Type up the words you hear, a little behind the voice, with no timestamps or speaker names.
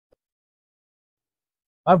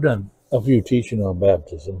I've done a few teaching on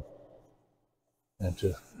baptism, and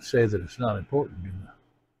to say that it's not important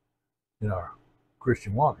in our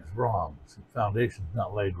Christian walk is wrong. The foundation's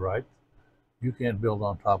not laid right. You can't build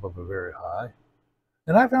on top of a very high.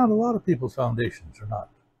 And I found a lot of people's foundations are not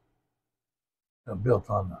built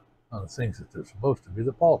on the things that they're supposed to be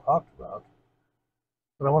that Paul talked about.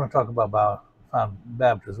 But I want to talk about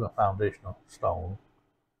baptism, a foundational stone.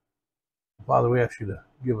 Father, we ask you to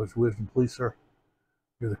give us wisdom, please, sir.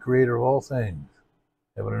 You're the creator of all things,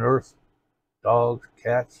 heaven and earth, dogs,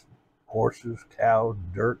 cats, horses, cows,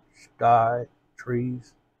 dirt, sky,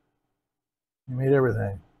 trees. You made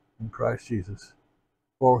everything in Christ Jesus,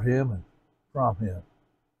 for him and from him.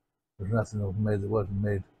 There's nothing that was made that wasn't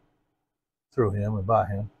made through him and by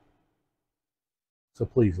him. So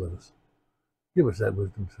please let us. Give us that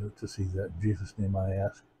wisdom to see that. In Jesus' name I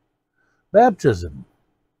ask. Baptism.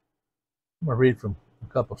 I'm going to read from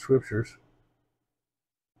a couple of scriptures.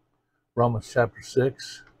 Romans chapter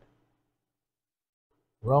 6.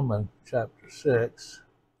 Romans chapter 6.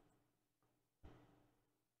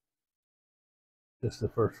 Just the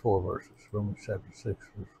first 4 verses. Romans chapter 6,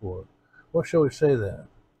 verse 4. What shall we say then?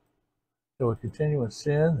 Shall we continue in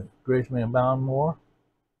sin that grace may abound more?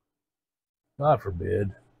 God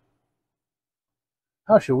forbid.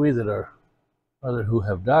 How shall we that are other who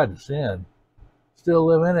have died to sin still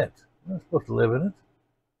live in it? We're not supposed to live in it.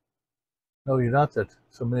 Know you not that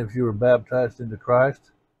so many of you were baptized into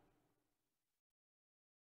Christ,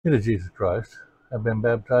 into Jesus Christ, have been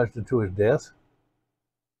baptized into his death?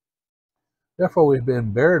 Therefore we've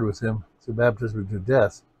been buried with him through baptism into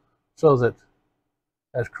death, so that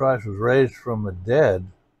as Christ was raised from the dead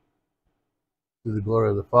through the glory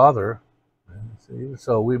of the Father,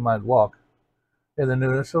 so we might walk in the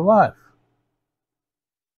newness of life.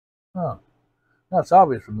 Now it's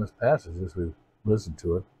obvious from this passage as we listen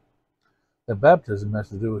to it that baptism has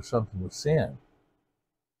to do with something with sin.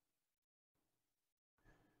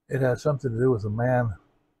 It has something to do with a man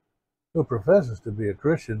who professes to be a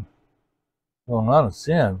Christian going on in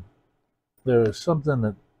sin. There is something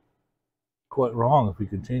that's quite wrong if he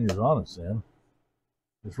continues on in sin.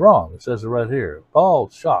 It's wrong. It says it right here.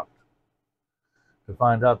 Paul's shocked to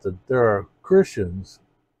find out that there are Christians,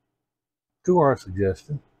 to our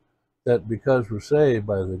suggestion, that because we're saved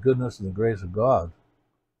by the goodness and the grace of God,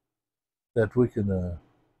 that we can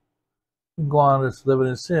go on just living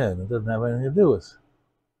in sin. It doesn't have anything to do with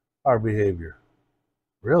our behavior.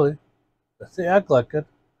 Really? If they act like it,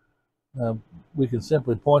 we can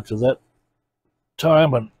simply point to that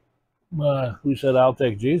time when we said, I'll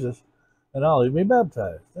take Jesus and I'll even be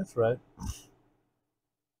baptized. That's right.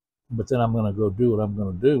 But then I'm going to go do what I'm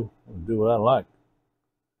going to do and do what I like.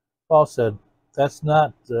 Paul said, that's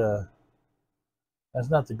not the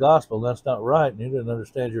gospel. That's not right. And you didn't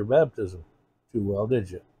understand your baptism too well, did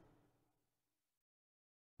you?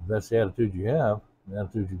 If that's the attitude you have, the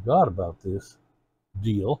attitude you got about this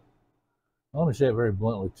deal, I want to say it very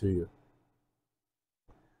bluntly to you.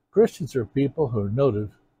 Christians are people who are noted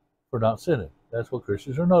for not sinning. That's what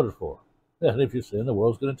Christians are noted for. And if you sin, the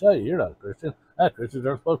world's going to tell you you're not a Christian. Christians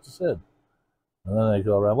aren't supposed to sin. And then they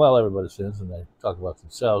go around, well, everybody sins, and they talk about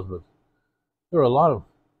themselves. But there are a lot of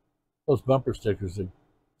those bumper stickers that you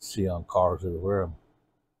see on cars everywhere.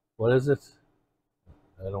 What is it?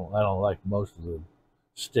 I don't like most of the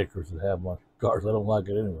stickers that have on cars. I don't like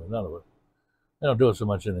it anyway. None of it. They don't do it so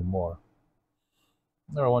much anymore.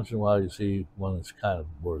 Every once in a while you see one that's kind of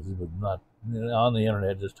worthy, but not on the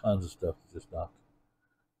internet. Just tons of stuff that's just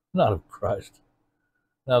not of Christ.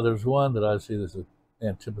 Now there's one that I see that's an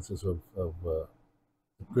antithesis of the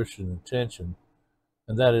Christian intention,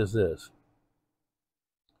 and that is this: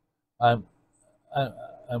 I'm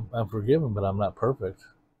forgiven, but I'm not perfect.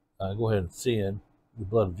 Go ahead and sin. The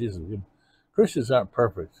blood of Jesus. Christians aren't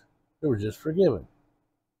perfect. They were just forgiven,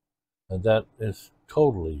 and that is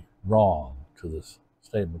totally wrong to this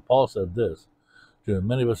statement. Paul said this: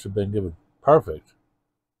 many of us have been given perfect,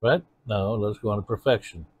 right? No, let's go on to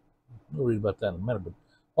perfection. We'll read about that in a minute, but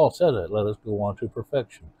Paul said that. Let us go on to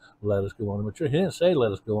perfection. Let us go on to maturity. He didn't say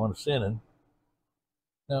let us go on to sinning.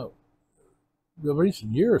 Now, the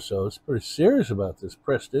recent year or so, it's pretty serious about this,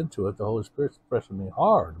 pressed into it. The Holy Spirit's pressing me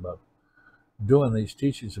hard about doing these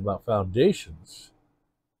teachings about foundations.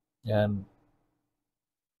 And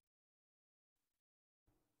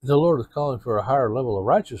the Lord is calling for a higher level of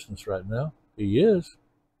righteousness right now. He is.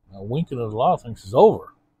 Now, winking at a lot of things is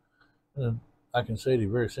over. And I can say to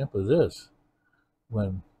you very simply this: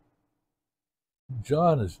 when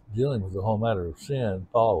John is dealing with the whole matter of sin,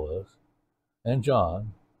 Paul was, and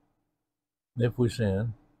John, if we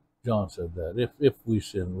sin, John said that, if we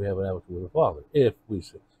sin, we have an advocate with the Father. If we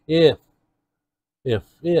sin. If. If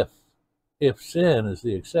sin is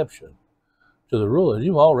the exception to the rule, and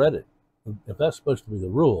you've all read it, if that's supposed to be the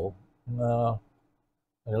rule, no.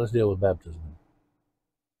 Okay, let's deal with baptism.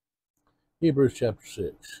 Hebrews chapter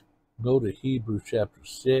 6. Go to Hebrews chapter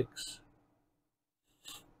 6.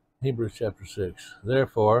 Hebrews chapter 6.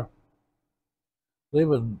 Therefore,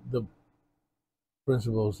 leaving the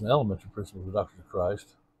principles and elementary principles of the doctrine of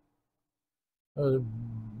Christ, the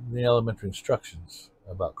elementary instructions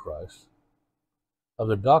about Christ, of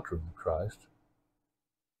the doctrine of Christ,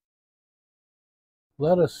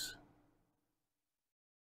 let us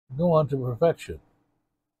go on to perfection.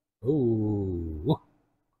 Ooh.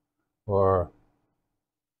 Or,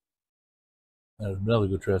 and another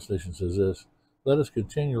good translation says this, let us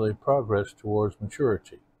continually progress towards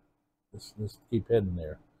maturity. Let's keep heading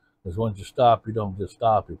there. Because once you stop, you don't just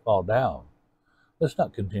stop, you fall down. Let's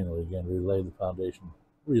not continually again relay the foundation,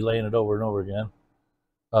 relaying it over and over again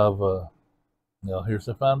of, here's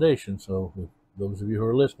the foundation. So those of you who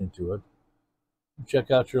are listening to it,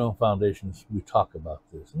 check out your own foundations. We talk about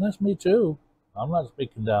this. And that's me too. I'm not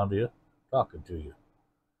speaking down to you, I'm talking to you.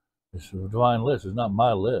 It's a divine list. It's not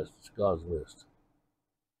my list. It's God's list.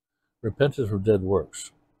 Repentance from dead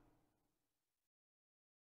works.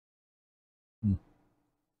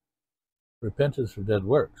 Repentance from dead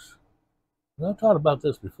works. I've talked about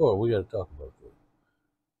this before. We got to talk about this.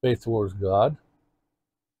 Faith towards God.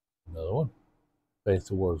 Another one. Faith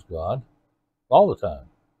towards God. All the time.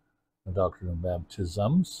 The doctrine of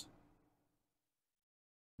baptisms.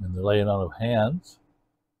 And the laying on of hands.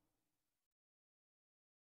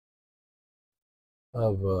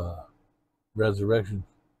 Of resurrection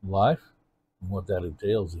life. And what that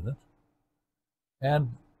entails in it.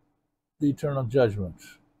 And the eternal judgment.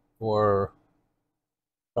 Or,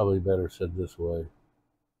 probably better said this way,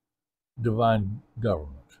 divine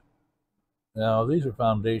government. Now, these are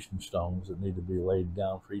foundation stones that need to be laid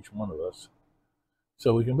down for each one of us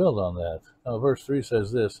so we can build on that. Now, verse 3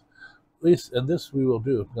 says this, at least, and this we will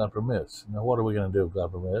do if God permits. Now, what are we going to do if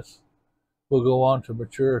God permits? We'll go on to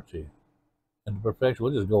maturity and to perfection.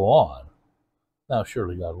 We'll just go on. Now,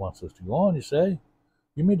 surely God wants us to go on, you say?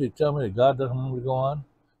 You mean to tell me that God doesn't want me to go on?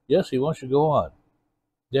 Yes, He wants you to go on.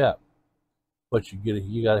 Yeah. But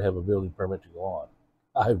you got to have a building permit to go on.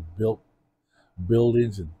 I've built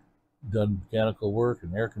buildings and done mechanical work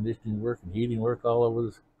and air conditioning work and heating work all over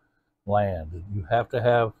this land. And you have to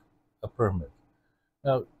have a permit.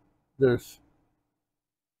 Now, there's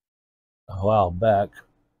a while back,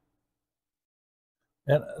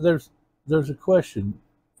 and there's a question.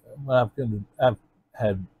 I've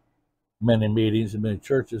had many meetings in many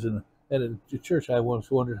churches, and at a church I once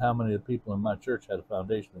wondered how many of the people in my church had a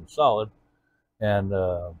foundation that was solid, and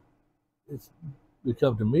it's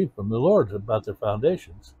come to me from the Lord about their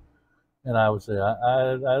foundations. And I would say,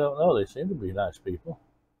 I don't know. They seem to be nice people.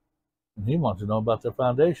 And He wants to know about their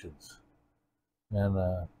foundations. And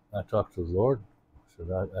I talked to the Lord. I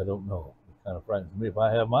said, I don't know. It kind of frightens me if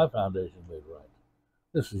I have my foundation laid right.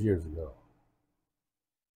 This was years ago.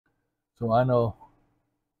 So I know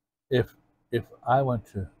if I went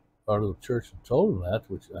to our little church and told them that,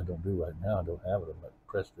 which I don't do right now, I don't have it, I'm not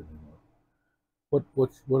pressed anymore. What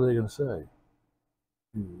are they going to say?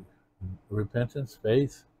 Repentance,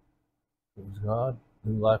 faith, towards God,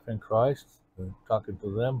 new life in Christ, talking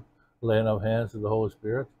to them, laying of hands to the Holy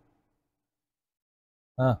Spirit.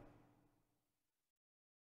 The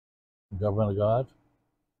government of God.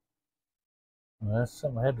 Well, that's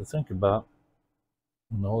something I had to think about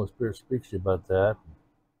when the Holy Spirit speaks to you about that.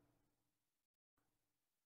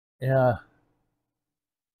 Yeah,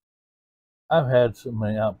 I've had so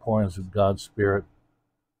many outpourings of God's Spirit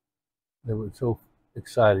that were so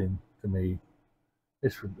exciting to me.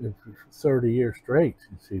 It's for 30 years straight.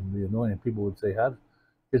 It seemed to be anointing. People would say, "How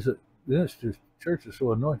is it? This church is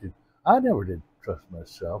so anointed." I never did trust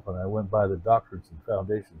myself, and I went by the doctrines and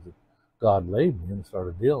foundations that God laid me and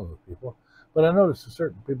started dealing with people. But I noticed that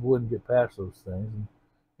certain people wouldn't get past those things,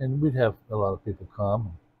 and we'd have a lot of people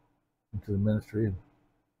come into the ministry, and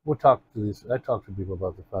we'll talk to these. I talk to people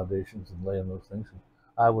about the foundations and laying those things. And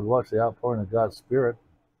I would watch the outpouring of God's Spirit.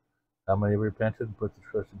 How many repented and put the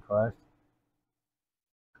trust in Christ?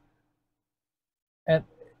 And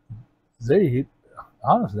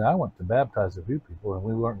honestly, I went to baptize a few people, and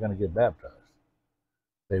we weren't going to get baptized.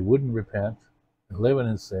 They wouldn't repent. They're living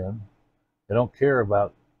in sin. They don't care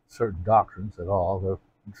about certain doctrines at all. They're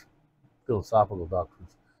philosophical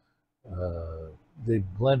doctrines. They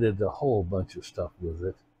blended a whole bunch of stuff with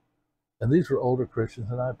it. And these were older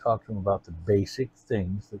Christians, and I talked to them about the basic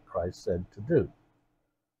things that Christ said to do.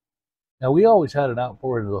 Now, we always had an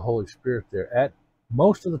outpouring of the Holy Spirit there at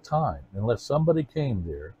most of the time, unless somebody came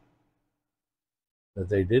there that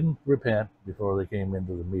they didn't repent before they came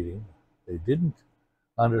into the meeting. They didn't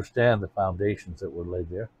understand the foundations that were laid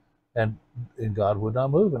there, and God would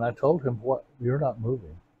not move. And I told him, "What? You're not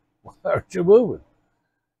moving. Why aren't you moving?"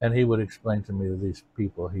 And he would explain to me that these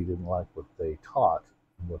people, he didn't like what they taught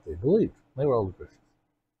and what they believed. They were older Christians.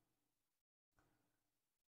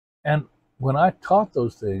 And when I taught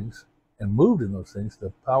those things and moved in those things,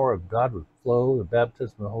 the power of God would flow, the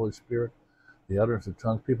baptism of the Holy Spirit, the utterance of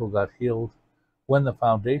tongues, people got healed when the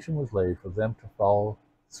foundation was laid for them to follow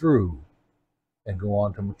through and go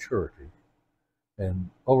on to maturity. And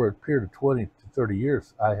over a period of 20 to 30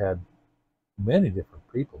 years, I had many different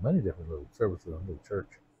people, many different little services in the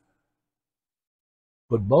church.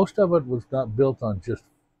 But most of it was not built on just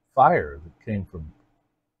fire that came from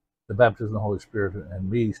the baptism of the Holy Spirit and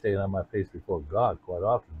me staying on my face before God quite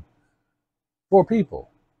often for people,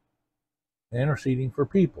 interceding for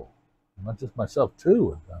people, not just myself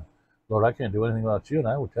too. Lord, I can't do anything without you. And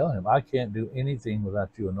I would tell him, I can't do anything without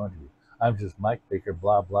you anointing me. I'm just Mike Baker,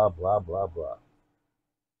 blah, blah, blah, blah, blah.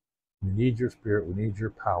 We need your spirit. We need your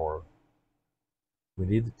power. We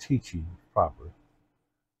need the teaching proper.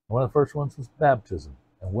 One of the first ones was baptism.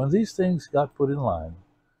 And when these things got put in line,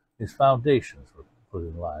 these foundations were put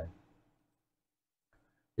in line,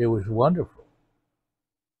 it was wonderful.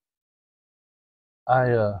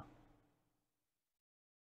 I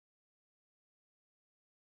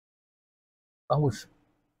was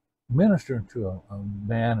ministering to a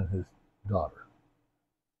man and his daughter.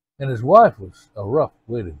 And his wife was a rough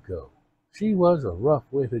way to go. She was a rough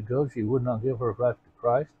way to go. She would not give her life to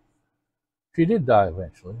Christ. She did die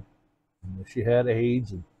eventually. And she had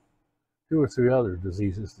AIDS and 2 or 3 other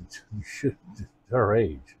diseases that should, her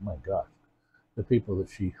age, my gosh. The people that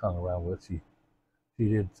she hung around with, she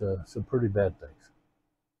did some pretty bad things.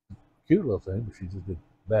 Cute little thing, but she just did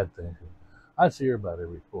bad things. I'd see her about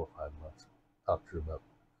every 4 or 5 months, talk to her about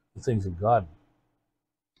the things of God.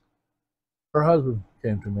 Her husband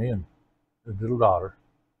came to me and her little daughter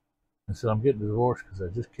and said, I'm getting divorced because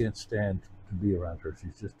I just can't stand to be around her.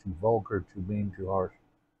 She's just too vulgar, too mean, too harsh.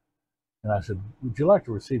 And I said, would you like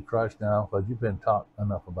to receive Christ now? Because you've been taught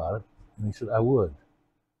enough about it. And he said, I would.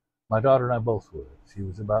 My daughter and I both would. She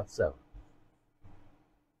was about 7.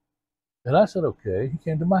 And I said, okay. He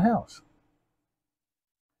came to my house.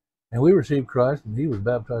 And we received Christ, and he was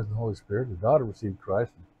baptized in the Holy Spirit. The daughter received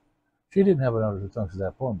Christ. And she didn't have an utterance of tongues at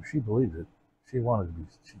that point, but she believed it. She wanted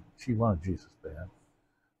wanted Jesus bad.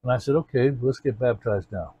 And I said, okay, let's get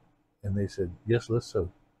baptized now. And they said, yes, let's so.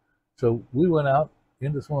 So we went out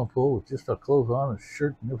in the swimming pool with just our clothes on and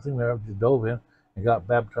shirt and everything there, just dove in and got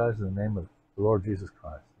baptized in the name of the Lord Jesus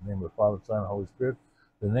Christ, in the name of the Father, Son, and Holy Spirit,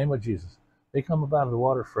 in the name of Jesus. They come up out of the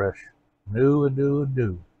water fresh, new and new and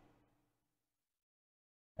new.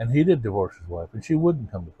 And he did divorce his wife, and she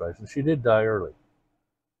wouldn't come to Christ, and she did die early.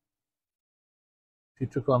 She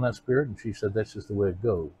took on that spirit, and she said that's just the way it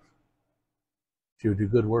goes. She would do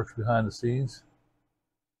good works behind the scenes,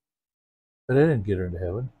 but they didn't get her into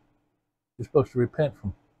heaven. You're supposed to repent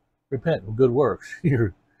from good works.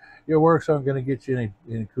 Your works aren't going to get you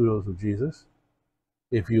any kudos with Jesus.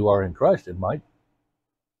 If you are in Christ, it might,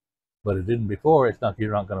 but it didn't before.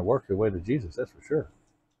 You're not going to work your way to Jesus. That's for sure.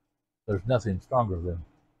 There's nothing stronger than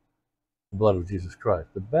the blood of Jesus Christ.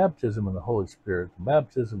 The baptism in the Holy Spirit, the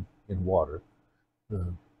baptism in water,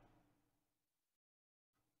 the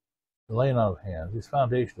laying on of hands, these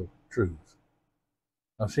foundational truths.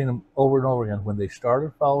 I've seen them over and over again when they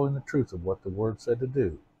started following the truth of what the Word said to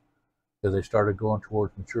do, as they started going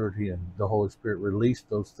towards maturity, and the Holy Spirit released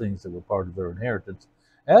those things that were part of their inheritance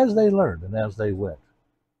as they learned and as they went.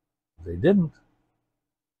 If they didn't,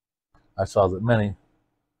 I saw that many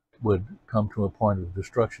would come to a point of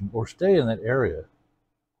destruction or stay in that area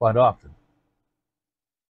quite often,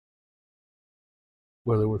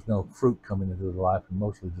 where there was no fruit coming into their life and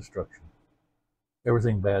mostly destruction.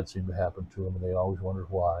 Everything bad seemed to happen to them, and they always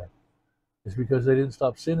wondered why. It's because they didn't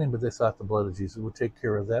stop sinning, but they thought the blood of Jesus would take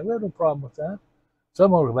care of that. We had no problem with that.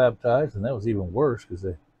 Some were baptized, and that was even worse because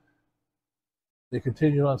they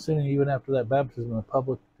continued on sinning even after that baptism in a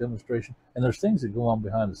public demonstration. And there's things that go on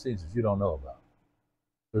behind the scenes that you don't know about.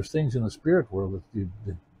 There's things in the spirit world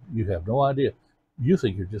that you have no idea. You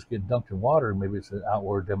think you're just getting dunked in water, and maybe it's an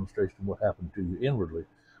outward demonstration of what happened to you inwardly.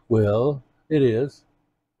 Well, it is,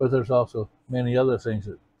 but there's also many other things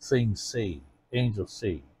that things see, angels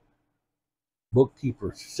see,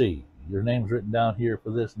 bookkeepers see. Your name's written down here for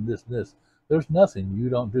this and this and this. There's nothing you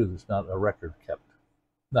don't do that's not a record kept.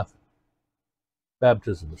 Nothing.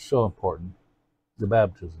 Baptism is so important. The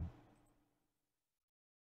baptism.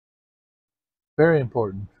 Very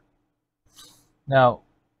important. Now,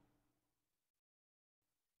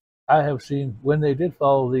 I have seen when they did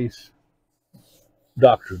follow these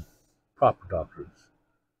doctrine, proper doctrines,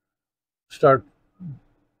 start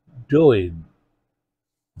doing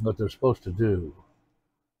what they're supposed to do,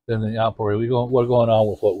 then they operate. We're going on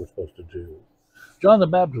with what we're supposed to do. John the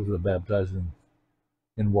Baptist was baptized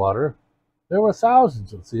in water. There were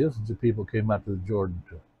thousands of people came out to the Jordan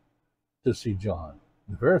to see John.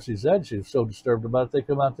 The Pharisees actually were so disturbed about it, they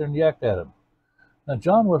come out there and yacked at him. Now,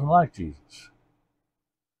 John wasn't like Jesus.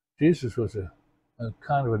 Jesus was a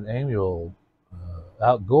kind of an amiable,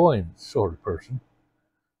 outgoing sort of person.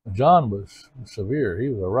 John was severe. He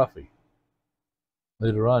was a roughie.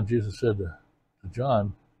 Later on, Jesus said to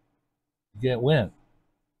John, "You can't win."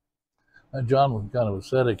 And John was kind of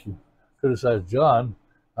ascetic. He criticized John.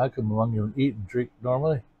 "I come among you and eat and drink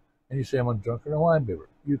normally, and you say I'm a drunkard and wine bibber.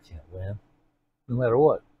 You can't win, no matter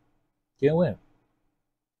what. Can't win."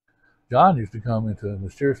 John used to come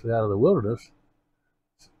mysteriously out of the wilderness,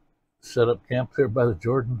 set up camp there by the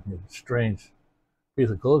Jordan. He had a strange piece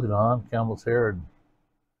of clothing on, camel's hair, and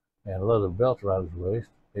a leather belt around his waist,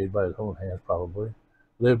 made by his own hands probably.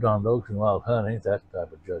 Lived on oaks and wild honey. That's the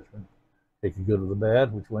type of judgment. Take the good or the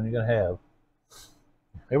bad. Which one are you going to have?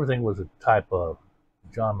 Everything was a type of.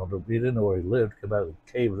 John, he didn't know where he lived. Come out of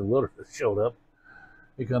the cave of the wilderness, showed up.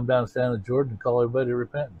 He come down and stand in the Jordan and call everybody to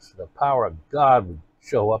repentance. The power of God would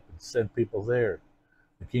show up and send people there.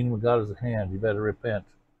 The kingdom of God is at hand. You better repent.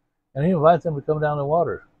 And he invites them to come down the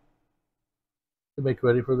water to make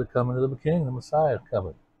ready for the coming of the King, the Messiah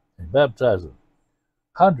coming, and baptize them.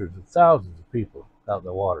 Hundreds of thousands of people out in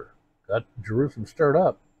the water. Got Jerusalem stirred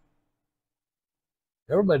up.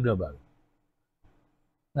 Everybody knew about it.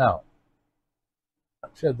 Now, I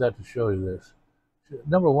said that to show you this.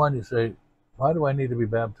 Number one, you say, why do I need to be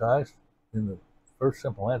baptized? And the first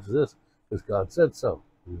simple answer is this: because God said so.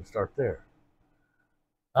 We can start there.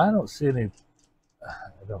 I don't see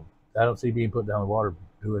see being put down in the water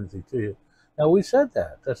do anything to you. Now, we said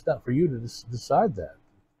that. That's not for you to decide that.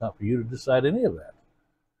 It's not for you to decide any of that.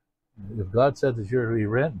 If God said that you're to be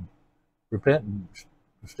repent and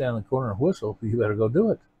stand in the corner and whistle, you better go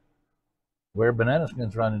do it. Wear banana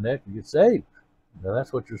skins around your neck and get saved. Now,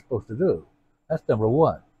 that's what you're supposed to do. That's number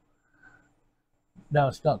one. Now,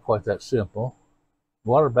 it's not quite that simple.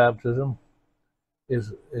 Water baptism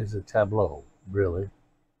is a tableau, really.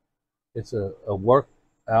 It's a worked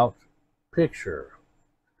out picture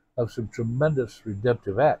of some tremendous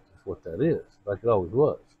redemptive act, is what that is, like it always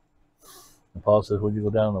was. And Paul says when you go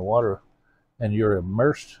down in the water and you're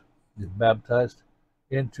immersed, you're baptized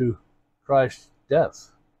into Christ's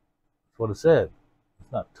death. That's what it said.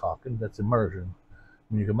 It's not talking, that's immersion.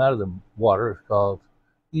 When you come out of the water, it's called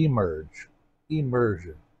emerge.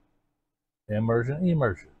 Immersion. Immersion,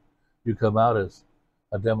 immersion. You come out as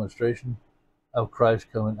a demonstration of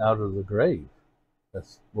Christ coming out of the grave.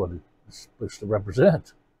 That's what it's supposed to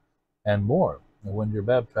represent, and more. And when you're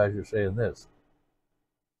baptized, you're saying this: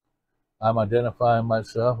 I'm identifying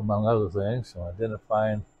myself, among other things, I'm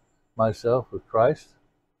identifying myself with Christ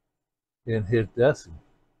in his death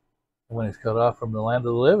when he's cut off from the land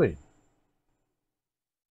of the living.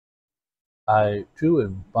 I, too,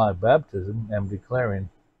 in my baptism, am declaring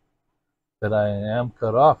that I am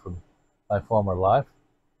cut off from my former life.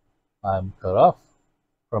 I'm cut off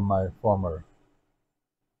from my former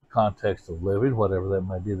context of living, whatever that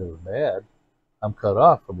might be that was bad. I'm cut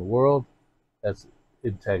off from a world that's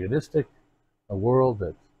antagonistic, a world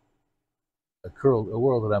that I'm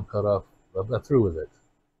cut off. I'm through with it.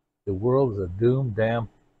 The world is a doomed, damned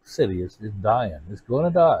city. It's dying. It's going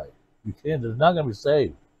to die. It's not going to be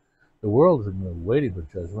saved. The world isn't waiting for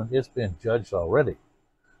judgment. It's been judged already.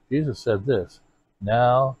 Jesus said this: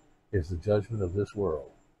 now is the judgment of this world.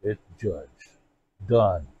 It's judged.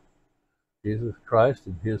 Done. Jesus Christ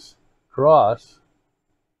and his cross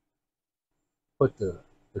put the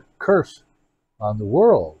curse on the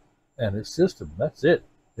world and its system. That's it.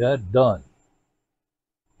 That's done.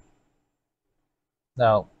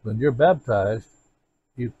 Now, when you're baptized,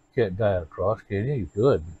 you can't die on a cross, can you? You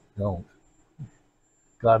could. You don't.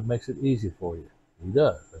 God makes it easy for you. He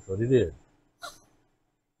does. That's what he did.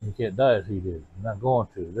 You can't die as he did. You're not going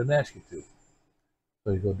to. He doesn't ask you to.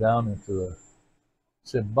 So you go down into the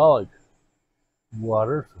symbolic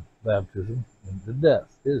waters of baptism into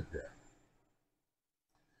death, his death.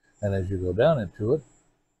 And as you go down into it,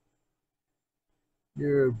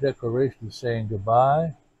 your declaration is saying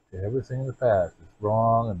goodbye to everything in the past. It's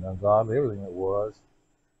wrong and ungodly, everything that was.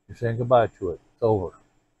 You're saying goodbye to it. It's over.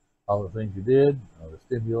 All the things you did, all the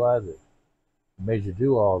stimuli that made you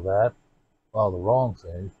do all that, all the wrong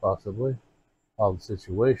things, possibly, all the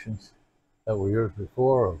situations that were yours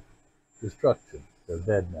before of destruction, they're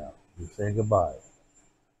dead now. You're saying goodbye.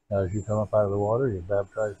 Now, as you come up out of the water, you're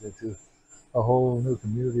baptized into a whole new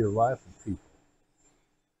community of life of people.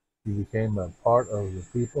 You became a part of the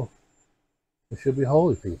people. It should be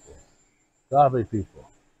holy people, godly people.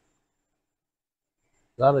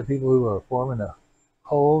 Godly people who are forming a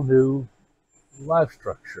whole new life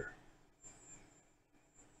structure.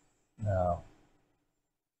 Now,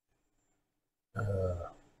 it's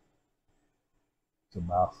a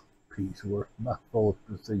mouthpiece, mouthful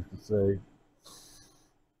of things to say.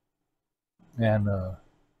 And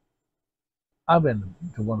I've been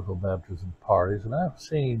to wonderful baptism parties, and I've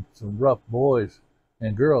seen some rough boys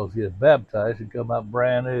and girls get baptized and come out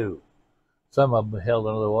brand new. Some of them have held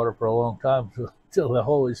under the water for a long time until the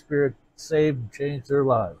Holy Spirit saved and changed their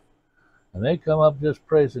life. And they come up just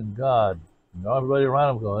praising God. And everybody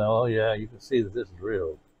around them going, oh yeah, you can see that this is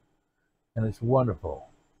real. And it's wonderful.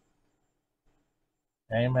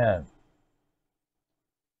 Amen.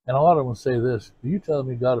 And a lot of them say this, are you telling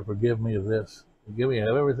me God will forgive me of this? Forgive me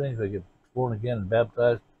of everything if I get born again and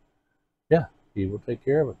baptized? Yeah, He will take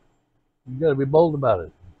care of it. You got to be bold about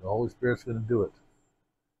it. The Holy Spirit's going to do it.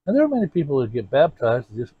 And there are many people that get baptized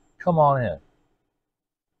and just come on in.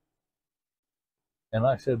 And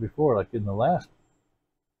like I said before, like in the last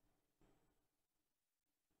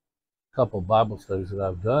couple Bible studies that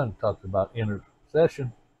I've done, talked about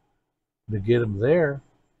intercession to get them there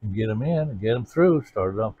and get them in and get them through,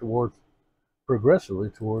 started off progressively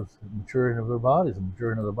towards maturing of their bodies and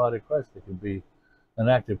maturing of the body of Christ. They can be an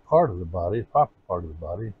active part of the body, a proper part of the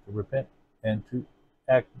body, to repent and to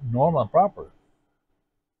act normal and proper.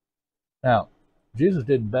 Now, Jesus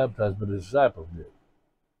didn't baptize, but his disciples did.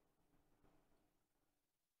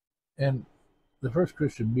 And the first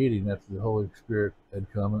Christian meeting after the Holy Spirit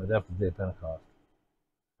had come, and after the day of Pentecost,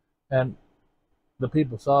 and the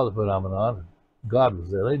people saw the phenomenon, and God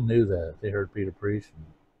was there. They knew that. They heard Peter preach.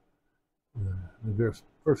 And the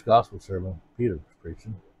first gospel sermon Peter was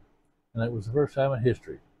preaching, and it was the first time in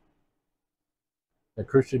history that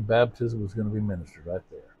Christian baptism was going to be ministered right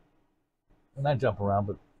there. And I jump around,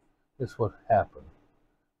 but it's what happened.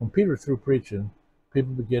 When Peter was through preaching,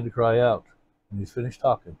 people began to cry out, and he's finished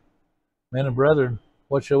talking. Men and brethren,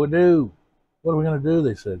 what shall we do? What are we going to do?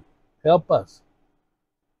 They said, help us.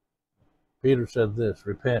 Peter said this,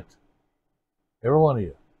 repent. Every one of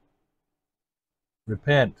you.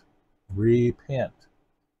 Repent. Repent.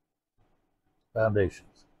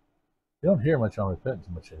 Foundations. You don't hear much on repentance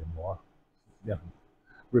much anymore. Yeah.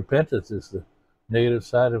 Repentance is the negative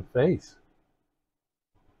side of faith.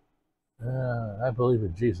 I believe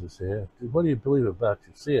in Jesus here. What do you believe about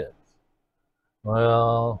your sins?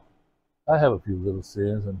 Well, I have a few little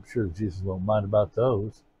sins. I'm sure Jesus won't mind about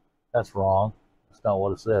those. That's wrong. That's not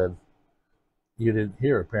what it said. You didn't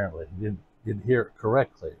hear, apparently. You didn't hear it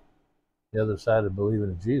correctly. The other side of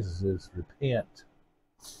believing in Jesus is repent.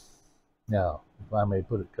 Now, if I may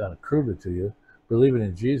put it kind of crudely to you, believing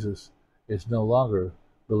in Jesus is no longer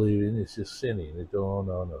believing, it's just sinning.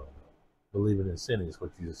 No. Believing in sinning is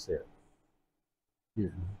what you just said.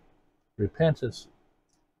 Repentance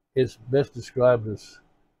is best described as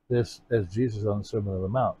Jesus on the Sermon on the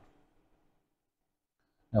Mount.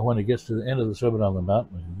 Now, when he gets to the end of the Sermon on the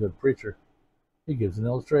Mount, when he's a good preacher, he gives an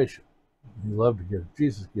illustration. He loved to give.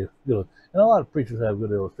 Jesus gives good. And a lot of preachers have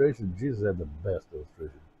good illustrations. Jesus had the best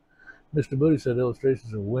illustration. Mr. Moody said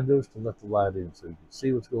illustrations are windows to let the light in so you can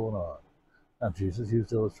see what's going on. Now, Jesus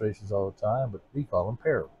used illustrations all the time, but he called them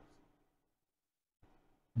parables.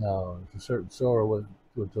 Now, there's a certain sower with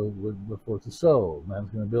the soul.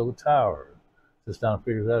 Man's going to build a tower. Sits down and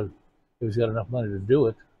figures out if he's got enough money to do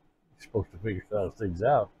it. He's supposed to figure things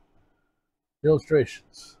out.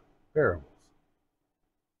 Illustrations, parables.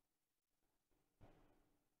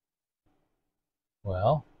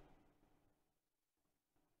 Well,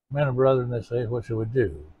 men and brethren, they say, what shall we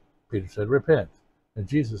do? Peter said, repent. And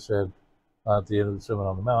Jesus said, at the end of the Sermon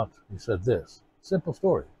on the Mount, he said this, simple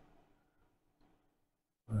story.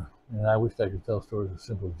 And I wish I could tell stories as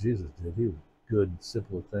simple as Jesus did. He was good and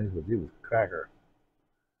simple with things, but he was a cracker.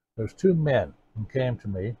 There's two men who came to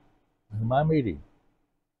me in my meeting,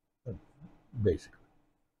 basically.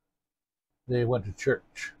 They went to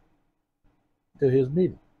church, to his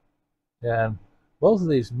meeting. And both of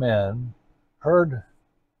these men heard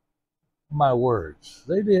my words.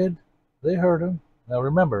 They did. They heard him. Now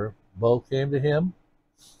remember, both came to him.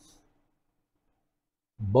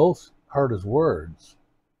 Both heard his words.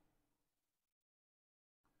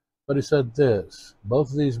 But he said this,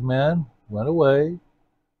 both of these men went away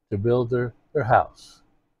to build their house,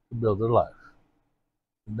 to build their life.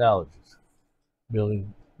 Analogies.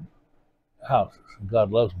 Building houses. And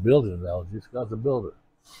God loves building analogies. God's a builder.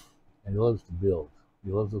 And he loves to build.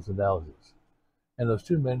 He loves those analogies. And those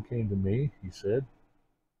two men came to me, he said.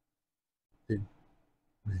 Did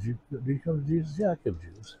you come to Jesus? Yeah, I came to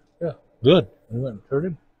Jesus. Yeah, good. And we went and heard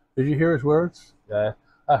him. Did you hear his words? Yeah,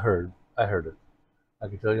 I heard it. I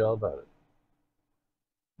can tell you all about it.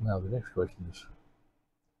 Now the next question is,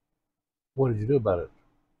 what did you do about it?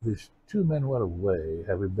 These two men went away,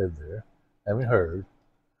 having been there, having heard,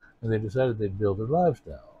 and they decided they'd build their lives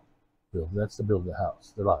now. That's to build the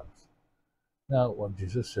house, their lives. Now, what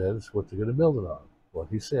Jesus said is what they're going to build it on, what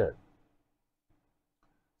he said.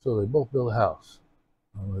 So they both built a house,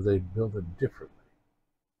 only they built it differently.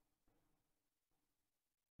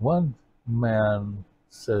 One man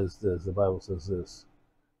says this, the Bible says this,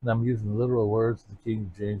 and I'm using literal words of the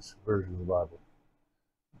King James Version of the Bible.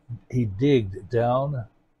 He digged down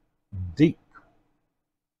deep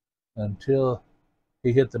until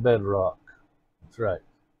he hit the bedrock. That's right.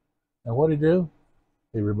 And what did he do?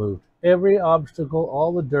 He removed every obstacle,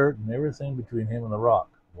 all the dirt and everything between him and the rock.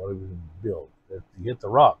 What he was going to build. If he hit the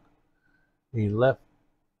rock, he let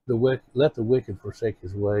the wicked forsake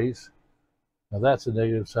his ways. Now that's the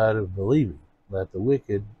negative side of believing. Let the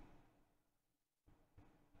wicked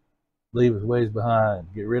leave his ways behind.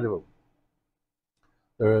 Get rid of them.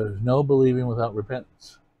 There is no believing without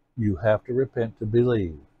repentance. You have to repent to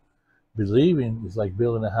believe. Believing is like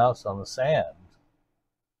building a house on the sand.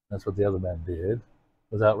 That's what the other man did,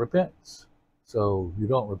 without repentance. So you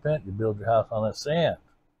don't repent, you build your house on that sand.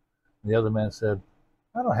 And the other man said,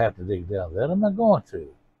 I don't have to dig down that. I'm not going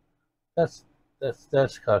to. That's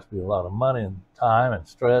cost me a lot of money and time and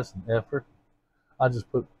stress and effort. I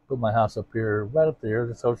just put my house up here, right up there,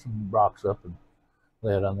 just throw some rocks up and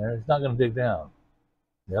lay it on there. He's not going to dig down.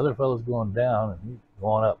 The other fellow's going down and he's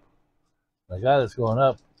going up. The guy that's going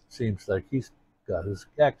up seems like he's got his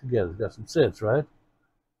act together. He's got some sense, right?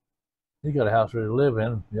 He got a house ready to live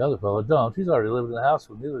in. The other fellow don't. He's already living in the house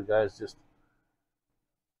when the other guy's just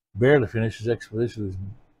barely finished his expedition of his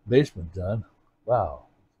basement done. Wow,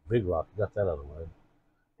 big rock. He got that out of the way.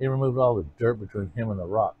 He removed all the dirt between him and the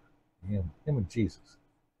rock. Him and Jesus.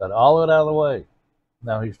 Got all of it out of the way.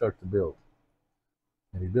 Now he starts to build.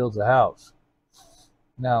 And he builds a house.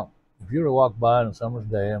 Now, if you were to walk by on a summer's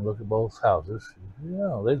day and look at both houses, you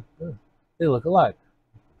know, they look alike.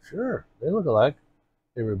 Sure, they look alike.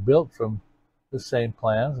 They were built from the same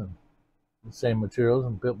plans and the same materials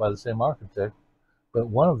and built by the same architect, but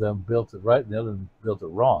one of them built it right and the other built it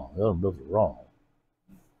wrong. The other built it wrong.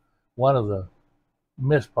 One of them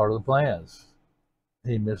missed part of the plans.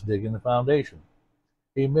 He missed digging the foundation.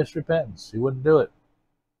 He missed repentance. He wouldn't do it.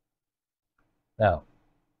 Now,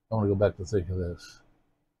 I want to go back to think of this.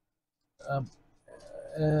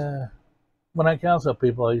 When I counsel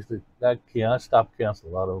people, I stopped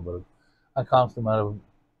counseling a lot of them, but I counsel them out of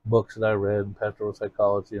books that I read and pastoral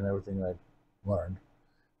psychology and everything I learned.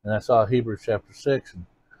 And I saw Hebrews chapter 6, and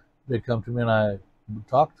they come to me and I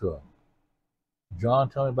talk to them. John,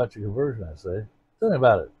 tell me about your conversion, I say. Tell me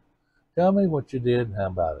about it. Tell me what you did and how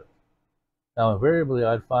about it. Now, invariably,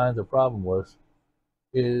 I'd find the problem was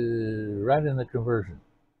right in the conversion.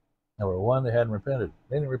 Number one, they hadn't repented.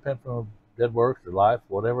 They didn't repent from dead works or life,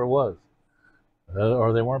 whatever it was.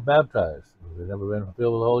 Or they weren't baptized. Or they'd never been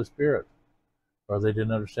filled with the Holy Spirit. Or they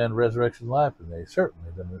didn't understand resurrection life, and they certainly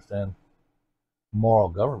didn't understand moral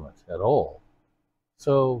government at all.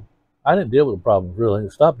 So I didn't deal with the problems, really. I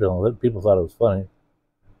stopped dealing with it. People thought it was funny.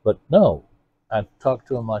 But no, I talked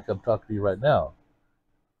to them like I'm talking to you right now.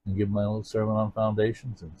 And give them my little sermon on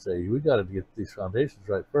foundations and say, we got to get these foundations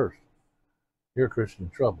right first. You're a Christian in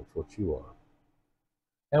trouble, it's what you are.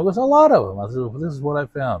 And it was a lot of them. I said, well, this is what I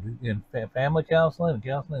found. In family counseling and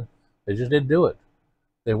counseling, they just didn't do it.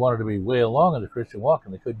 They wanted to be way along in the Christian walk,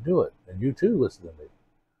 and they couldn't do it. And you too, listen to me.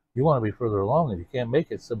 You want to be further along, and you can't make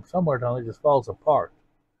it. Somewhere down it just falls apart.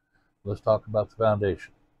 Let's talk about the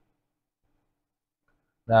foundation.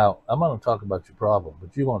 Now, I'm going to talk about your problem,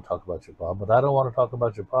 but you want to talk about your problem. But I don't want to talk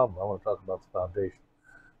about your problem. I want to talk about the foundation.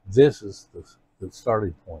 This is the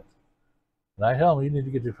starting point. And I tell them, you need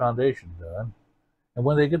to get your foundation done. And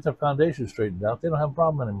when they get their foundation straightened out, they don't have a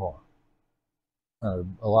problem anymore.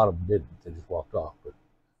 A lot of them didn't. They just walked off. But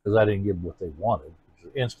because I didn't give them what they wanted, which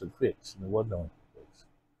was an instant fix. And there wasn't no instant fix.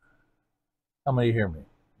 How many hear me?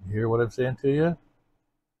 You hear what I'm saying to you?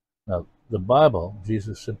 Now, the Bible,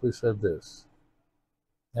 Jesus simply said this.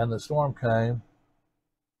 And the storm came.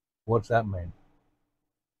 What's that mean?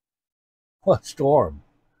 What storm?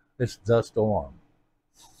 It's the storm.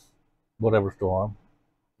 Whatever storm.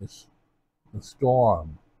 It's the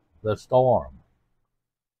storm. The storm.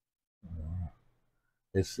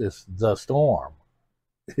 It's the storm.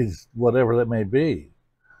 It's whatever that may be.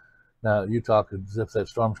 Now, you talk as if that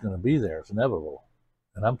storm's going to be there. It's inevitable.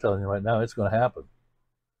 And I'm telling you right now, it's going to happen.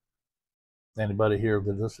 Anybody here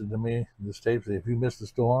that listened to me in this tape, if you missed the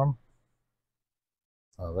storm,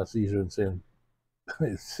 that's easier than saying,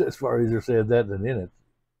 it's far easier saying that than in it.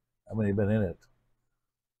 How many have been in it?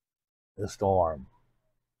 The storm.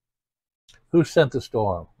 Who sent the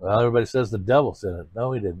storm? Well, everybody says the devil sent it.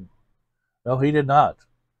 No, he didn't. No, he did not.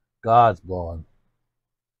 God's blowing.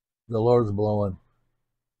 The Lord's blowing.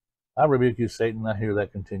 I rebuke you, Satan. I hear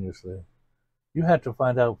that continuously. You have to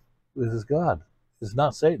find out this is God. It's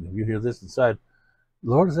not Satan. If you hear this inside,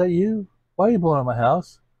 Lord, is that you? Why are you blowing up my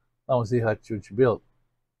house? I want to see how what you built.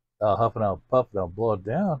 I'll huff and I'll puff and I'll blow it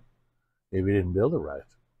down if you didn't build it right.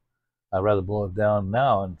 I'd rather blow it down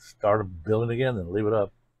now and start building again than leave it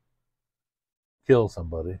up. Kill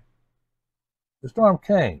somebody. The storm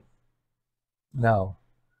came. Now,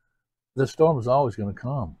 the storm is always going to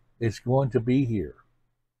come. It's going to be here.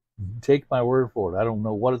 Take my word for it. I don't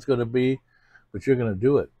know what it's going to be, but you're going to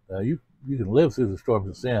do it. You can live through the storms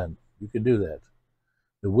of sin. You can do that.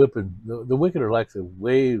 The wicked are like the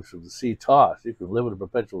waves of the sea tossed. You can live in a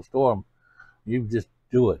perpetual storm. You just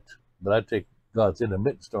do it. But I take God's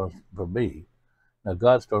intermittent storms for me. Now,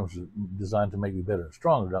 God's storms are designed to make me better and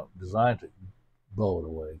stronger, not designed to blow it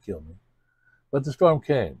away and kill me. But the storm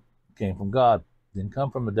came. It came from God. It didn't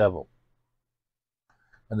come from the devil.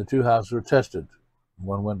 And the two houses were tested.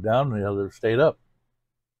 One went down and the other stayed up.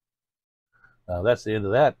 Now, that's the end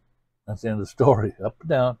of that. That's the end of the story. Up and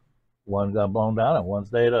down. One got blown down and one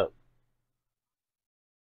stayed up.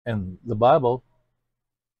 And the Bible,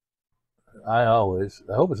 I hope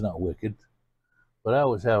it's not wicked, but I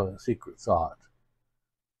always have a secret thought.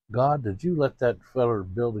 God, did you let that feller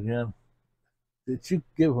build again? Did you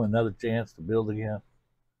give him another chance to build again?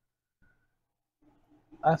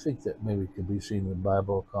 I think that maybe could be seen in the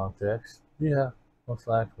Bible context. Yeah, most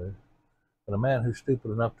likely. But a man who's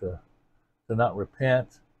stupid enough to not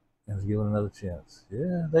repent and is given another chance.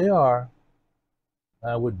 Yeah, they are.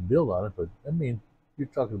 I wouldn't build on it, but I mean, you're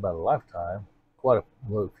talking about a lifetime, quite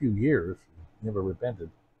a few years, never repented.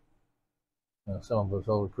 Some of us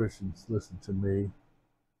older Christians listen to me.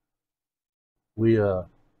 We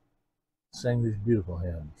sang these beautiful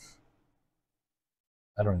hymns.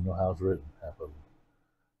 I don't even know how it's written, half of them.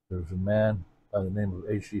 There was a man by the name of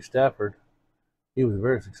H.G. Stafford. He was a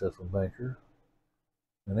very successful banker.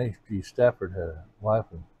 And H.G. Stafford had a wife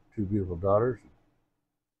and two beautiful daughters.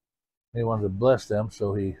 He wanted to bless them,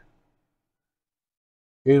 so he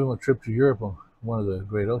gave them a trip to Europe on one of the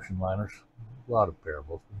great ocean liners. A lot of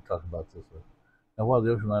parables. We can talk about this. And while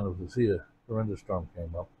the ocean liner was at sea, a horrendous storm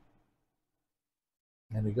came up.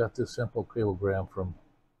 And he got this simple cablegram from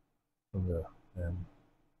and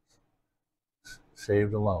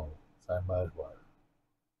saved alone, signed by his wife.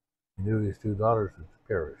 He knew his two daughters had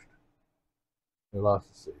perished. They lost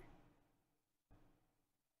at sea.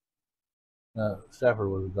 Now, Stafford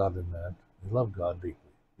was a godly man. He loved God deeply.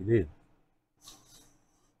 He did.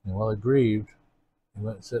 And while he grieved, he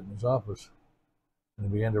went and sat in his office and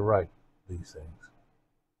he began to write these things.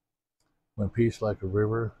 When peace like a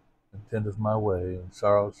river attendeth my way, and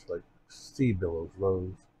sorrows like sea billows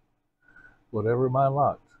rose, whatever my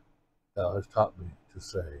lot, thou hast taught me to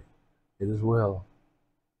say, it is well.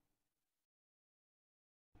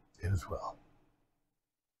 It is well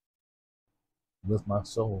with my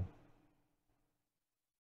soul.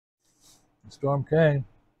 The storm came.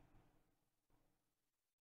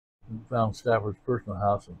 We found Stafford's personal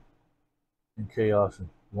house in chaos and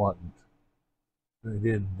wanton. He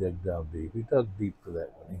didn't dig down deep. He dug deep for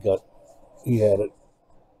that one. He had it.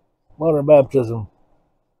 Modern baptism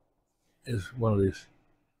is one of these,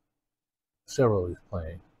 several of these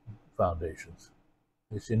playing foundations.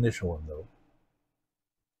 It's the initial one, though.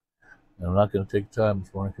 And I'm not going to take time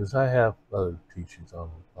this morning because I have other teachings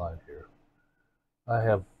online here. I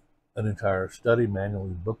have an entire study manual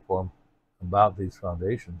in book form about these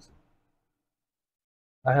foundations.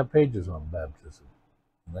 I have pages on baptism.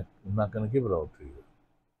 I'm not going to give it all to you.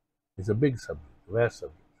 It's a big subject, a vast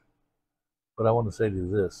subject. But I want to say to you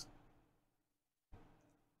this.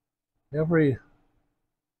 Every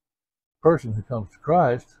person who comes to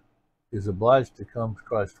Christ is obliged to come to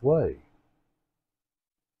Christ's way.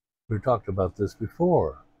 We've talked about this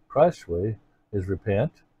before. Christ's way is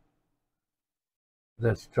repent.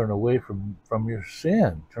 That's turn away from your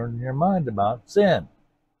sin. Turn your mind about sin.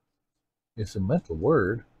 It's a mental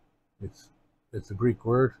word. It's a Greek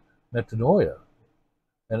word, metanoia.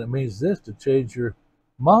 And it means this, to change your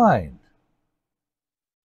mind.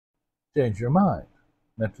 Change your mind.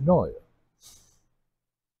 Metanoia.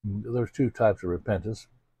 There's two types of repentance,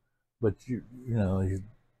 but the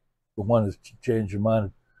one is to change your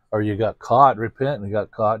mind or you got caught, repent, and you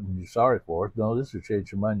got caught and you're sorry for it. No, this will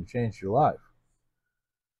change your mind, you change your life.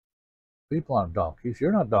 People aren't donkeys.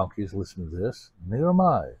 You're not donkeys listening to this. Neither am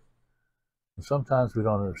I. And sometimes we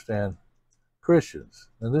don't understand Christians.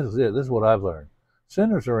 And this is it. This is what I've learned.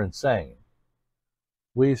 Sinners are insane.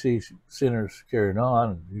 We see sinners carrying on,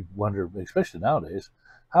 and you wonder, especially nowadays,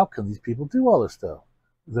 how can these people do all this stuff?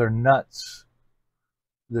 They're nuts.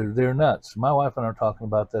 They're nuts. My wife and I were talking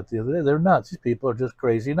about that the other day. They're nuts. These people are just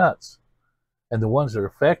crazy nuts. And the ones that are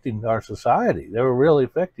affecting our society, they're really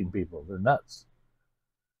affecting people. They're nuts.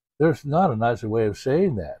 There's not a nicer way of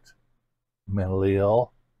saying that. Mentally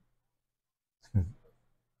ill.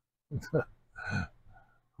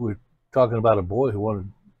 We're talking about a boy who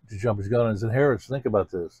wanted to jump his gun on his inheritance. Think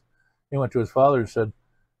about this. He went to his father and said,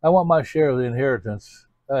 I want my share of the inheritance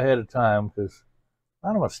ahead of time because I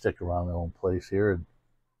don't want to stick around my own place here and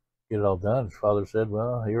get it all done. His father said,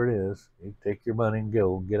 well, here it is. You take your money and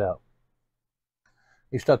go and get out.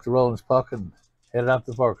 He stuck the roll in his pocket and headed out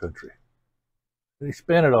to the far country. And he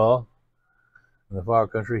spent it all in the far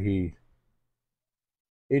country.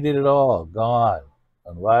 He did it all, gone,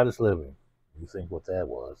 on riotous living. You think what that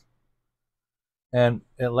was. And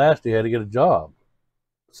at last he had to get a job.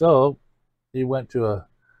 So he went to a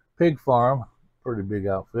pig farm, pretty big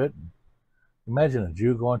outfit. Imagine a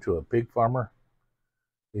Jew going to a pig farmer.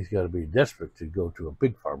 He's got to be desperate to go to a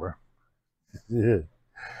pig farmer. And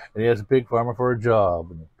he has a pig farmer for a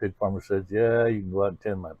job. And the pig farmer says, yeah, you can go out and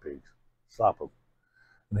tend my pigs. Stop them.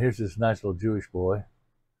 And here's this nice little Jewish boy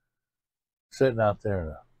sitting out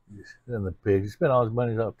there in the pigs. He spent all his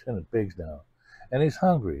money out tending pigs now. And he's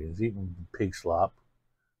hungry. He's eating pig slop.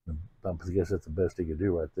 I guess that's the best he could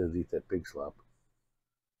do right there, is eat that pig slop.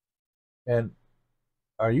 And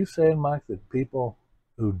are you saying, Mike, that people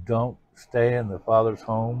who don't stay in their father's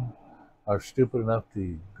home are stupid enough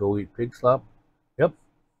to go eat pig slop? Yep.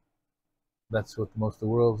 That's what most of the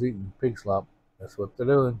world's eating, pig slop. That's what they're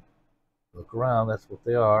doing. Look around, that's what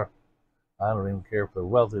they are. I don't even care if they're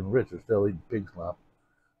wealthy and rich, they're still eating pig slop.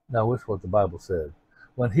 Now, what's what the Bible said.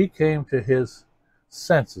 When he came to his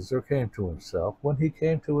senses, or came to himself, when he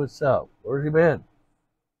came to himself, where's he been?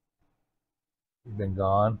 He's been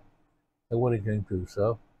gone. And when he came to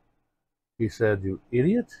himself, he said, you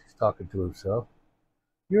idiot. He's talking to himself.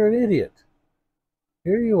 You're an idiot.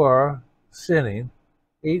 Here you are, sinning,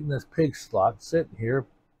 eating this pig slop, sitting here,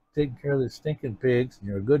 taking care of these stinking pigs, and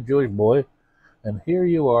you're a good Jewish boy, and here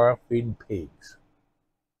you are feeding pigs.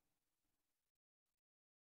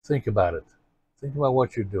 Think about it. Think about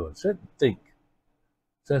what you're doing. Sit and think.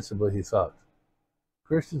 Sensibly, he thought.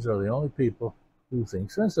 Christians are the only people who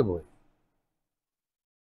think sensibly.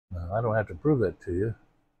 Now, I don't have to prove that to you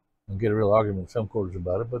and get a real argument in some quarters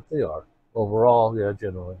about it, but they are. Overall, yeah,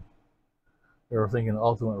 generally. They're thinking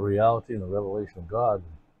ultimate reality and the revelation of God.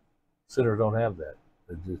 Sinners don't have that.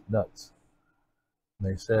 They're just nuts.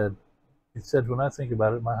 And he said, when I think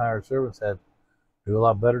about it, my hired servants had do a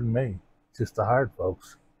lot better than me. Just the hired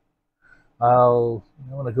folks. I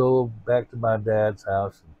want to go back to my dad's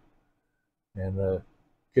house and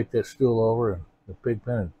kick that stool over, and the pig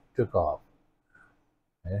pen and took off.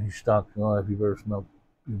 And he stunk. Oh, if you've ever smelled,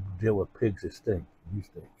 you deal with pigs that stink. You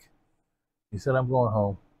stink. He said, I'm going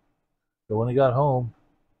home. So when he got home,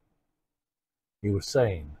 he was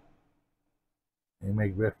sane. He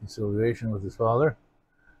made reconciliation with his father.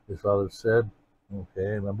 His father said,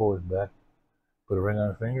 okay, my boy's back. Put a ring on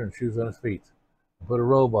his finger and shoes on his feet. And put a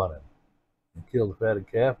robe on him. And killed a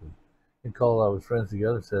fatted calf. And he called all his friends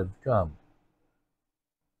together and said, come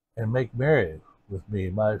and make merry with me.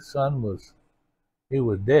 My son was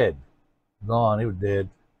dead. Gone. He was dead.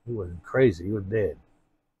 He wasn't crazy. He was dead.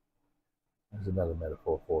 There's another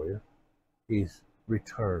metaphor for you. He's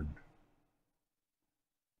returned.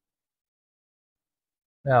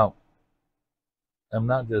 Now, I'm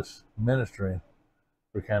not just ministering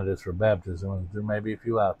for candidates for baptism. There may be a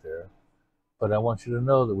few out there. But I want you to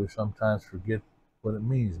know that we sometimes forget what it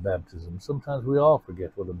means, baptism. Sometimes we all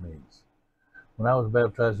forget what it means. When I was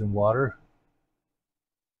baptized in water,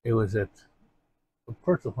 it was at a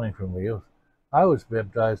personal thing for me. I was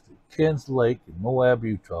baptized at Ken's Lake in Moab,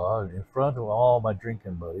 Utah, in front of all my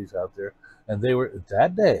drinking buddies out there. And they were,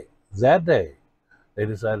 that day, they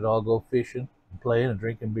decided to all go fishing and playing and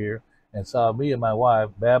drinking beer, and saw me and my wife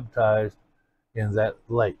baptized in that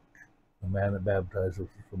lake. The man that baptized us was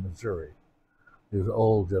from Missouri. He was an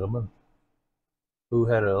old gentleman who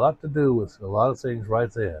had a lot to do with a lot of things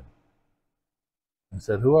right then. And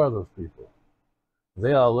said, who are those people?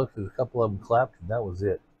 They all looked, and a couple of them clapped, and that was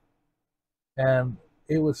it. And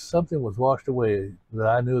it was something was washed away that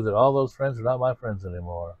I knew that all those friends are not my friends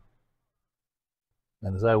anymore.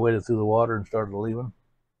 And as I waded through the water and started leaving,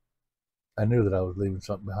 I knew that I was leaving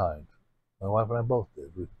something behind. My wife and I both did.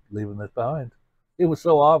 We're leaving this behind. It was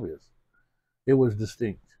so obvious. It was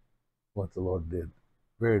distinct what the Lord did.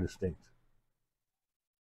 Very distinct.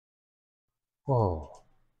 Oh,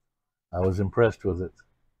 I was impressed with it.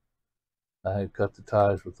 I had cut the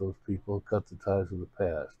ties with those people, cut the ties with the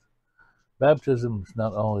past. Baptism is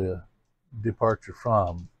not only a departure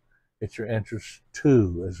from, it's your entrance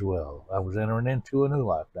to as well. I was entering into a new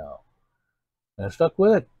life now. And I stuck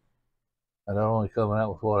with it. I not only coming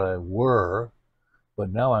out with what I were,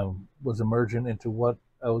 but now I was emerging into what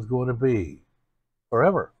I was going to be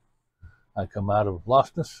forever. I come out of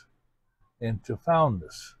lostness into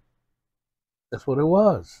foundness. That's what it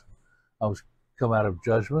was. I was come out of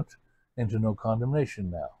judgment into no condemnation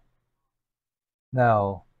now.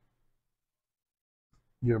 Now,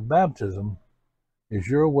 your baptism is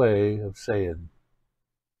your way of saying,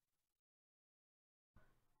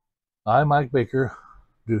 I, Mike Baker,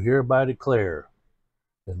 do hereby declare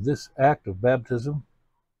in this act of baptism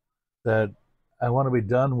that I want to be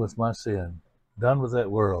done with my sin, done with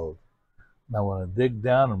that world. And I want to dig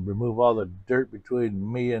down and remove all the dirt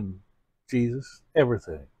between me and Jesus,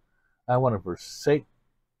 everything. I want to forsake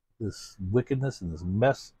this wickedness and this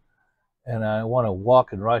mess, and I want to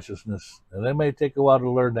walk in righteousness. And it may take a while to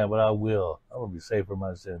learn that, but I will. I want to be saved from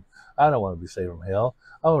my sin. I don't want to be saved from hell.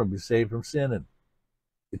 I want to be saved from sin and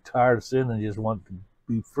get tired of sin and just want to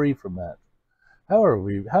be free from that.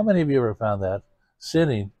 However, how many of you ever found that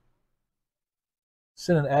sinning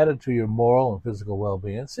added to your moral and physical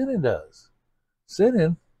well-being? Sinning does.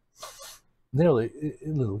 Sinning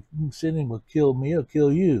sinning will kill me or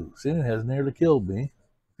kill you. Sinning has nearly killed me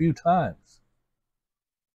a few times.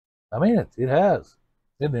 I mean it. It has.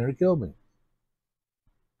 It nearly killed me.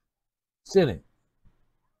 Sinning.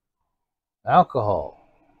 Alcohol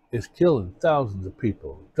is killing thousands of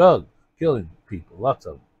people. Drugs killing people. Lots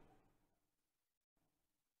of them.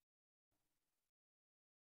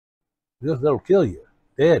 Because that'll kill you.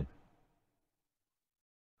 Dead.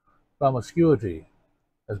 Promiscuity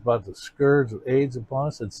has brought the scourge of AIDS upon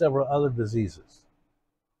us and several other diseases.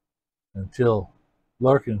 Until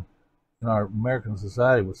lurking in our American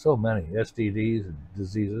society with so many STDs and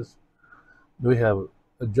diseases, we have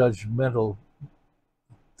a judgmental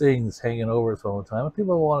things hanging over us all the time. And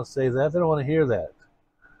people don't want to say that. They don't want to hear that.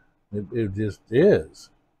 It just is.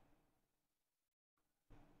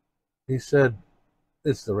 He said,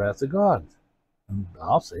 it's the wrath of God. And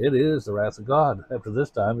I'll say it is the wrath of God. After this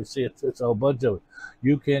time, you see it's a whole bunch of it.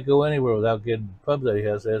 You can't go anywhere without getting pumped that he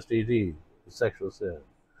has STD, sexual sin.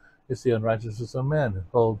 It's the unrighteousness of men who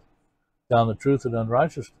hold down the truth and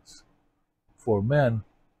unrighteousness. For men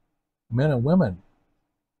and women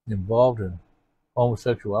involved in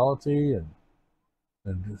homosexuality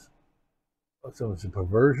and just so it's a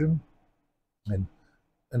perversion.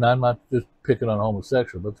 And I'm not just picking on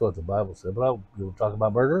homosexuals, that's what the Bible said. But we'll talk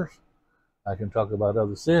about murderers. I can talk about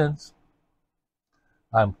other sins.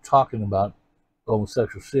 I'm talking about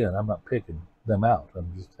homosexual sin. I'm not picking them out.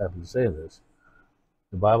 I'm just happy to say this.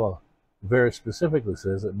 The Bible very specifically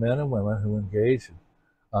says that men and women who engage in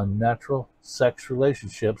unnatural sex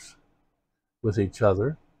relationships with each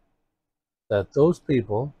other, that those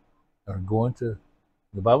people are going to,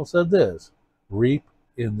 the Bible said this, reap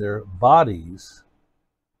in their bodies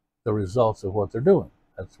the results of what they're doing.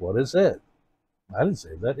 That's what it said. I didn't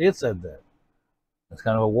say that. It said that. It's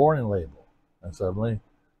kind of a warning label. And suddenly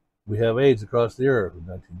we have AIDS across the earth in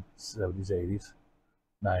the 1970s, 80s,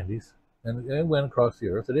 90s. And it went across the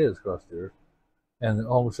earth. It is across the earth. And the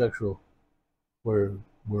homosexual, we're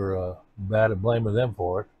bad at blaming them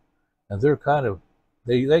for it. And they're kind of,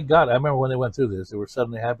 they got, I remember when they went through this, they were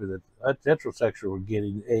suddenly happy that heterosexual were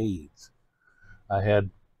getting AIDS. I had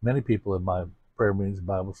many people in my prayer meetings,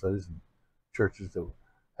 Bible studies, and churches that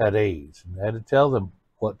had AIDS. And I had to tell them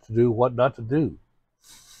what to do, what not to do.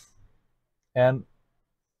 And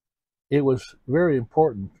it was very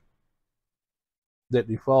important that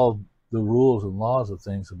you followed the rules and laws of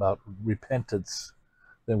things about repentance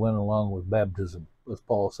that went along with baptism, as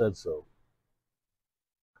Paul said so.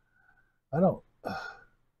 I don't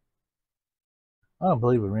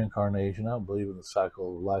believe in reincarnation. I don't believe in the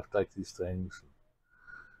cycle of life like these things.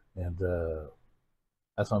 And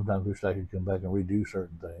I sometimes wish I could come back and redo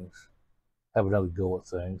certain things, have another go at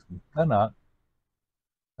things. I'm not.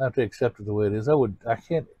 I have to accept it the way it is. I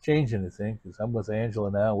can't change anything because I'm with Angela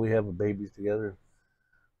now. We have babies together.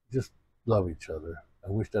 Just love each other. I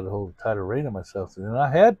wished I'd hold a tighter rein on myself. And I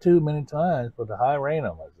had to many times put a high rein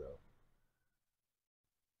on myself.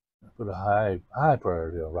 I put a high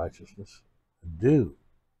priority on righteousness. I do.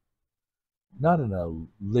 Not in a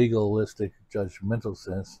legalistic, judgmental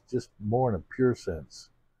sense, just more in a pure sense.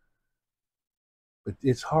 But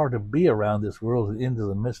it's hard to be around this world and into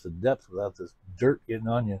the midst of depths without this dirt getting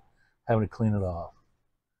on you, having to clean it off.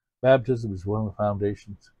 Baptism is one of the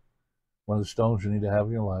foundations, one of the stones you need to have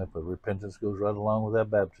in your life, but repentance goes right along with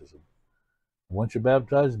that baptism. Once you're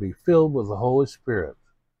baptized, be filled with the Holy Spirit.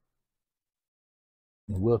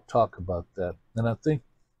 And we'll talk about that. And I think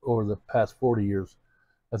over the past 40 years,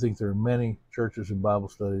 I think there are many churches and Bible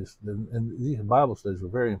studies, and these Bible studies were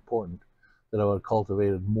very important, that I would have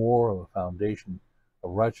cultivated more of a foundation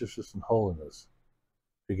of righteousness and holiness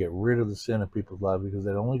to get rid of the sin in people's lives, because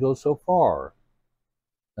they'd only go so far,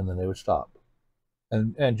 and then they would stop.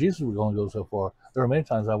 And Jesus would only go so far. There were many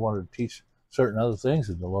times I wanted to teach certain other things,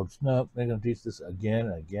 and the Lord said, no, they're going to teach this again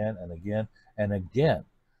and again and again and again,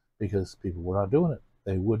 because people were not doing it.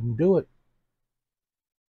 They wouldn't do it.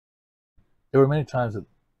 There were many times that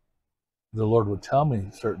the Lord would tell me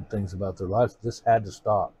certain things about their lives. This had to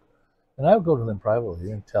stop. And I would go to them privately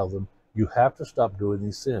and tell them, you have to stop doing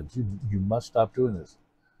these sins. You must stop doing this.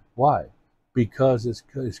 Why? Because it's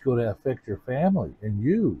going to affect your family and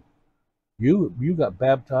you. You got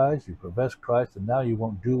baptized, you professed Christ, and now you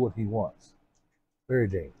won't do what he wants. Very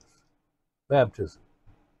dangerous. Baptism.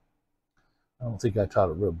 I don't think I taught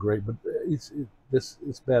it real great, but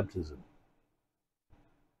it's baptism.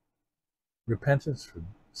 Repentance for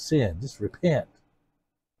sin. Just repent.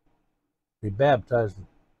 Be baptized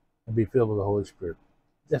and be filled with the Holy Spirit.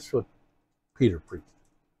 That's what Peter preached.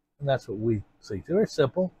 And that's what we say. Very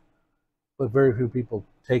simple, but very few people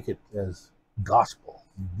take it as gospel.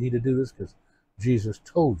 You need to do this because Jesus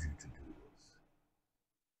told you to do this.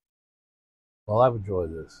 Well, I've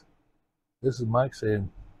enjoyed this. This is Mike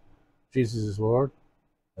saying, Jesus is Lord.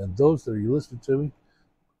 And those that are listening to me,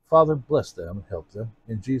 Father, bless them and help them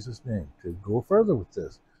in Jesus' name to go further with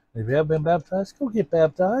this. And if you haven't been baptized, go get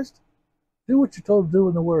baptized. Do what you're told to do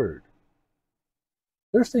in the Word.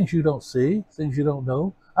 There's things you don't see, things you don't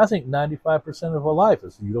know. I think 95% of a life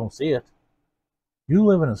is you don't see it. You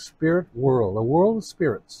live in a spirit world, a world of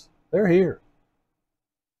spirits. They're here.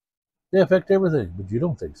 They affect everything, but you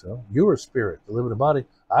don't think so. You're a spirit to live in a body.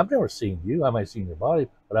 I've never seen you. I might have seen your body,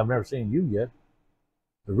 but I've never seen you yet.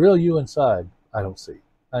 The real you inside, I don't see.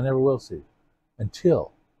 I never will see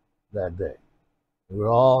until that day.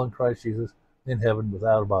 We're all in Christ Jesus in heaven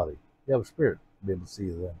without a body. You have a spirit to be able to see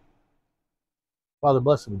you then. Father,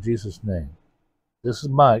 bless him in Jesus' name. This is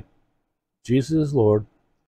Mike. Jesus is Lord.